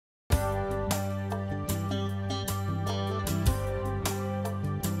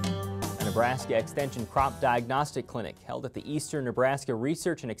Nebraska Extension Crop Diagnostic Clinic held at the Eastern Nebraska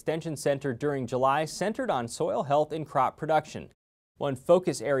Research and Extension Center during July centered on soil health and crop production. One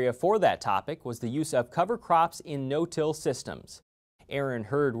focus area for that topic was the use of cover crops in no-till systems. Aaron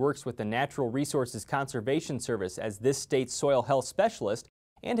Hurd works with the Natural Resources Conservation Service as this state's soil health specialist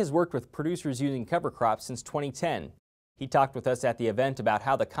and has worked with producers using cover crops since 2010. He talked with us at the event about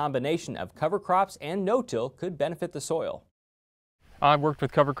how the combination of cover crops and no-till could benefit the soil. I've worked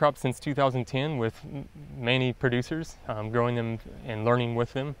with cover crops since 2010 with many producers, growing them and learning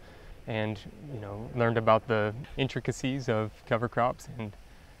with them, and learned about the intricacies of cover crops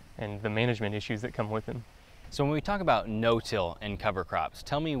and the management issues that come with them. So when we talk about no-till and cover crops,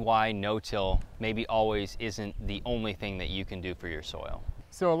 tell me why no-till maybe always isn't the only thing that you can do for your soil.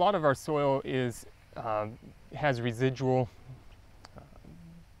 So a lot of our soil has residual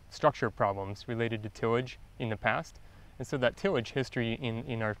structure problems related to tillage in the past. And so that tillage history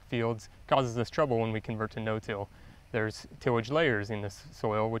in our fields causes us trouble when we convert to no-till. There's tillage layers in the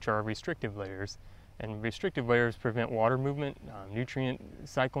soil, which are restrictive layers. And restrictive layers prevent water movement, nutrient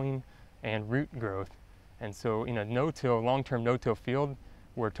cycling, and root growth. And so in a no-till, long-term no-till field,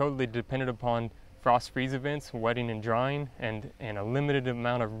 we're totally dependent upon frost-freeze events, wetting and drying, and a limited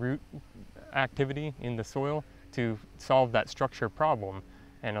amount of root activity in the soil to solve that structure problem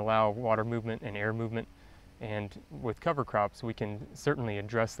and allow water movement and air movement. And with cover crops, we can certainly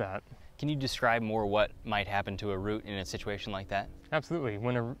address that. Can you describe more what might happen to a root in a situation like that? Absolutely.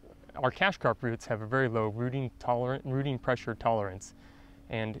 Our cash crop roots have a very low rooting pressure tolerance.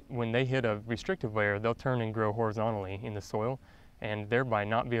 And when they hit a restrictive layer, they'll turn and grow horizontally in the soil and thereby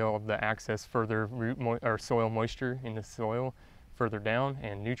not be able to access further soil moisture in the soil further down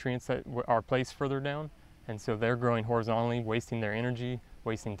and nutrients that are placed further down. And so they're growing horizontally, wasting their energy,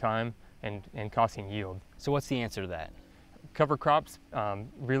 wasting time, and costing yield. So what's the answer to that? Cover crops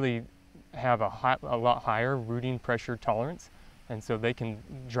really have a lot higher rooting pressure tolerance, and so they can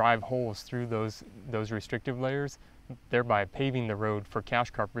drive holes through those restrictive layers, thereby paving the road for cash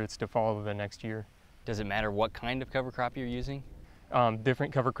crop roots to follow the next year. Does it matter what kind of cover crop you're using?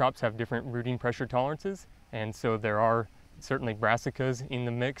 Different cover crops have different rooting pressure tolerances, and so there are certainly brassicas in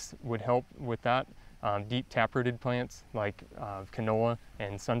the mix would help with that. Deep taprooted plants like canola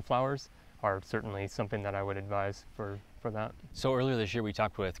and sunflowers are certainly something that I would advise for that. So earlier this year we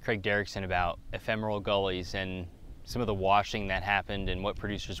talked with Craig Derrickson about ephemeral gullies and some of the washing that happened and what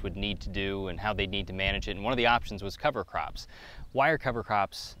producers would need to do and how they'd need to manage it. And one of the options was cover crops. Why are cover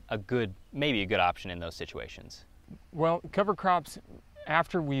crops maybe a good option in those situations? Well, cover crops,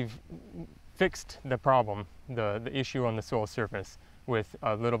 after we've fixed the problem, the issue on the soil surface, with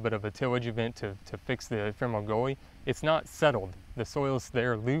a little bit of a tillage event to fix the ephemeral gully, it's not settled. The soil's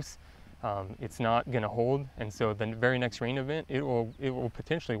there loose, it's not going to hold, and so the very next rain event, it will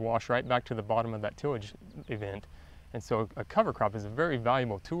potentially wash right back to the bottom of that tillage event. And so a cover crop is a very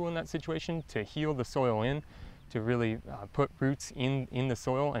valuable tool in that situation to heal the soil in, to really put roots in the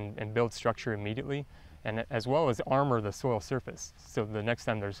soil and build structure immediately, and as well as armor the soil surface. So the next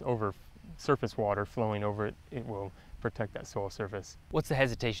time there's surface water flowing over it, it will protect that soil surface. What's the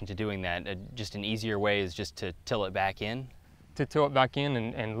hesitation to doing that? Just an easier way is just to till it back in? To till it back in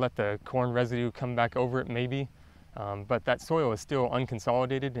and let the corn residue come back over it maybe, but that soil is still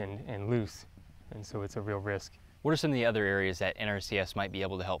unconsolidated and loose, and so it's a real risk. What are some of the other areas that NRCS might be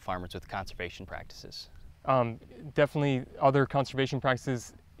able to help farmers with conservation practices? Definitely other conservation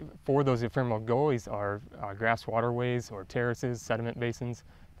practices for those ephemeral gullies are grass waterways or terraces, sediment basins,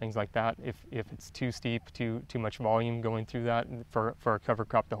 things like that. If it's too steep, too much volume going through that for a cover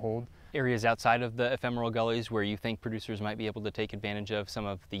crop to hold. Areas outside of the ephemeral gullies where you think producers might be able to take advantage of some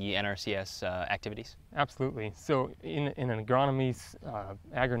of the NRCS activities? Absolutely. So in an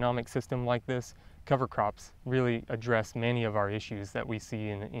agronomic system like this, cover crops really address many of our issues that we see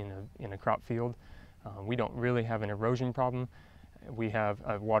in a crop field. We don't really have an erosion problem. We have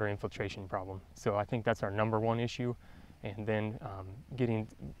a water infiltration problem. So I think that's our #1 issue. And then getting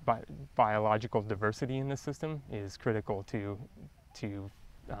biological diversity in the system is critical to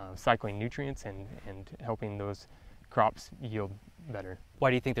cycling nutrients and helping those crops yield better. Why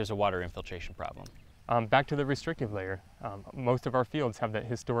do you think there's a water infiltration problem? Back to the restrictive layer. Most of our fields have that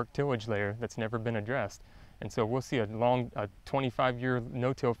historic tillage layer that's never been addressed. And so we'll see a 25-year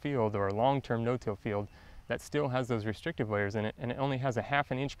no-till field or a long-term no-till field that still has those restrictive layers in it, and it only has a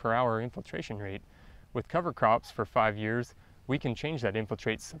 ½ inch per hour infiltration rate. With cover crops for 5 years, we can change that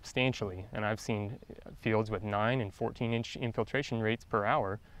infiltrate substantially, and I've seen fields with 9 and 14-inch infiltration rates per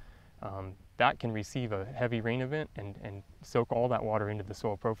hour that can receive a heavy rain event and soak all that water into the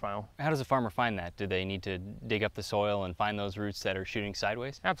soil profile. How does a farmer find that? Do they need to dig up the soil and find those roots that are shooting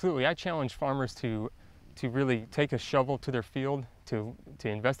sideways? Absolutely. I challenge farmers to really take a shovel to their field, to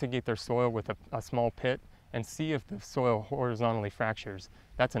investigate their soil with a small pit and see if the soil horizontally fractures.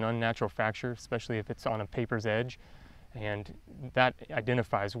 That's an unnatural fracture, especially if it's on a paper's edge, and that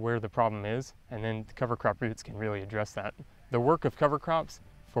identifies where the problem is, and then the cover crop roots can really address that. The work of cover crops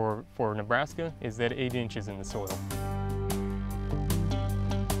for Nebraska is at 8 inches in the soil.